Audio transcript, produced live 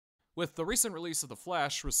with the recent release of The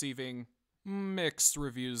Flash receiving mixed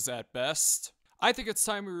reviews at best. I think it's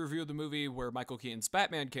time we review the movie where Michael Keaton's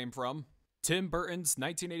Batman came from, Tim Burton's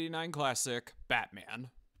 1989 classic, Batman.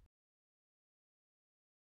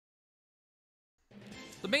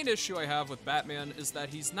 The main issue I have with Batman is that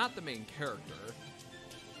he's not the main character.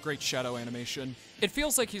 Great shadow animation. It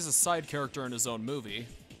feels like he's a side character in his own movie.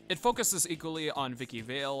 It focuses equally on Vicky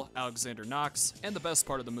Vale, Alexander Knox, and the best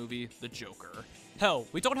part of the movie, the Joker. Hell,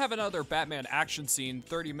 we don't have another Batman action scene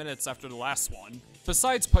 30 minutes after the last one.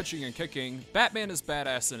 Besides punching and kicking, Batman is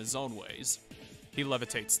badass in his own ways. He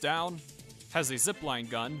levitates down, has a zipline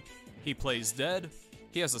gun, he plays dead,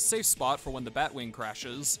 he has a safe spot for when the Batwing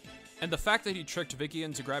crashes, and the fact that he tricked Vicky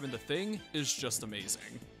into grabbing the thing is just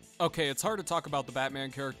amazing. Okay, it's hard to talk about the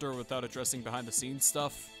Batman character without addressing behind the scenes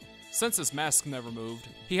stuff. Since his mask never moved,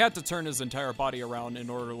 he had to turn his entire body around in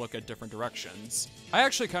order to look at different directions. I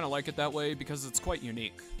actually kind of like it that way because it's quite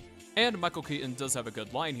unique. And Michael Keaton does have a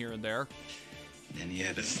good line here and there. Then he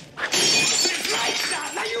had this.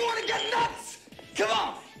 Right now you want to get nuts? Come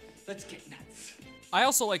on, let's get nuts. I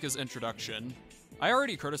also like his introduction. I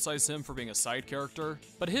already criticized him for being a side character,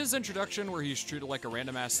 but his introduction where he's treated like a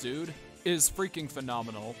random ass dude is freaking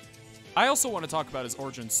phenomenal. I also want to talk about his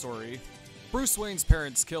origin story. Bruce Wayne's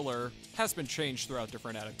parents' killer has been changed throughout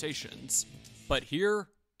different adaptations, but here,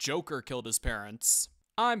 Joker killed his parents.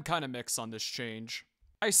 I'm kinda mixed on this change.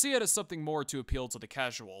 I see it as something more to appeal to the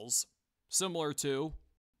casuals. Similar to,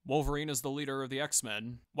 Wolverine is the leader of the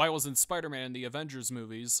X-Men. Why wasn't Spider-Man in the Avengers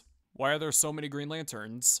movies? Why are there so many Green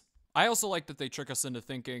Lanterns? I also like that they trick us into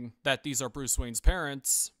thinking that these are Bruce Wayne's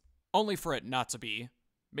parents, only for it not to be.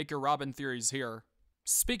 Make your Robin theories here.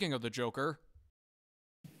 Speaking of the Joker...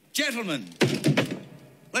 Gentlemen,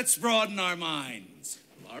 let's broaden our minds.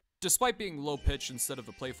 Despite being low-pitched instead of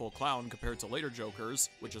the playful clown compared to later Jokers,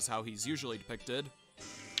 which is how he's usually depicted...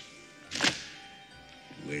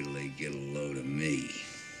 Wait till they get a load of me.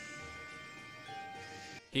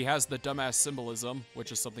 He has the dumbass symbolism,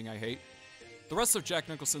 which is something I hate. The rest of Jack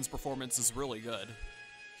Nicholson's performance is really good.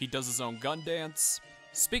 He does his own gun dance.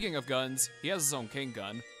 Speaking of guns, he has his own cane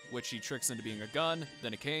gun, which he tricks into being a gun,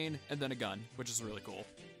 then a cane, and then a gun, which is really cool.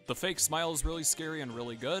 The fake smile is really scary and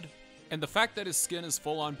really good, and the fact that his skin is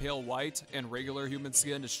full-on pale white and regular human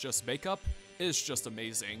skin is just makeup is just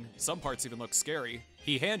amazing. Some parts even look scary.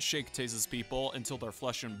 He handshake tases people until they're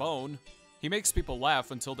flesh and bone. He makes people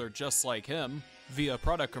laugh until they're just like him, via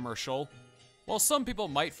product commercial. While some people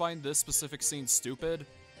might find this specific scene stupid,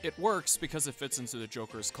 it works because it fits into the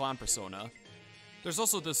Joker's clown persona. There's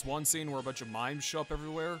also this one scene where a bunch of mimes show up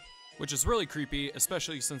everywhere, which is really creepy,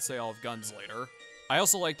 especially since they all have guns later. I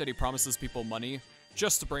also like that he promises people money,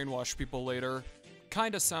 just to brainwash people later.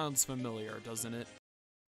 Kinda sounds familiar, doesn't it?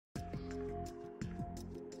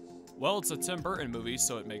 Well, it's a Tim Burton movie,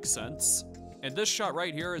 so it makes sense. And this shot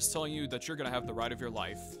right here is telling you that you're gonna have the ride of your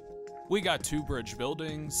life. We got 2 bridge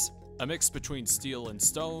buildings, a mix between steel and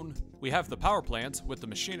stone. We have the power plant with the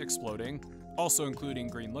machine exploding, also including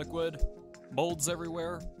green liquid, molds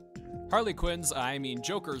everywhere. Harley Quinn's, I mean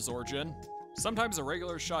Joker's origin. Sometimes a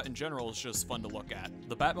regular shot in general is just fun to look at.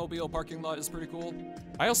 The Batmobile parking lot is pretty cool.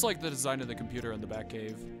 I also like the design of the computer in the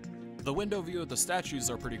Batcave. The window view of the statues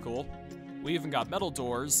are pretty cool. We even got metal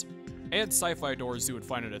doors, and sci-fi doors you would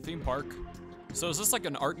find at a theme park. So is this like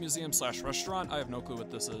an art museum / restaurant? I have no clue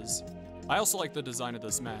what this is. I also like the design of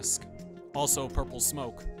this mask. Also purple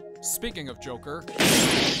smoke. Speaking of Joker,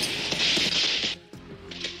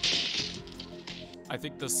 I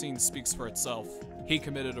think this scene speaks for itself. He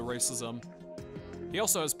committed a racism. He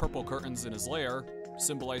also has purple curtains in his lair,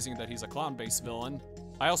 symbolizing that he's a clown-based villain.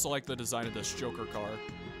 I also like the design of this Joker car.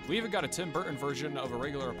 We even got a Tim Burton version of a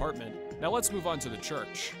regular apartment. Now let's move on to the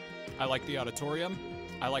church. I like the auditorium.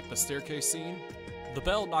 I like the staircase scene, the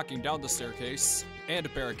bell knocking down the staircase, and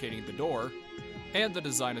barricading the door, and the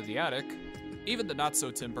design of the attic. Even the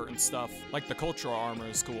not-so-Tim Burton stuff, like the cultural armor,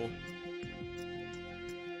 is cool.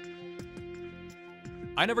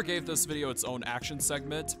 I never gave this video its own action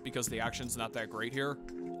segment because the action's not that great here.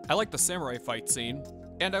 I like the samurai fight scene,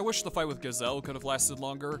 and I wish the fight with Gazelle could have lasted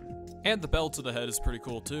longer, and the bell to the head is pretty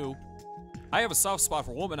cool too. I have a soft spot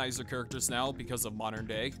for womanizer characters now because of modern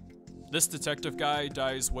day. This detective guy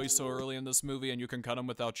dies way so early in this movie and you can cut him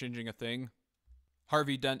without changing a thing.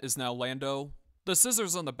 Harvey Dent is now Lando. The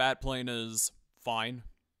scissors on the bat plane is fine.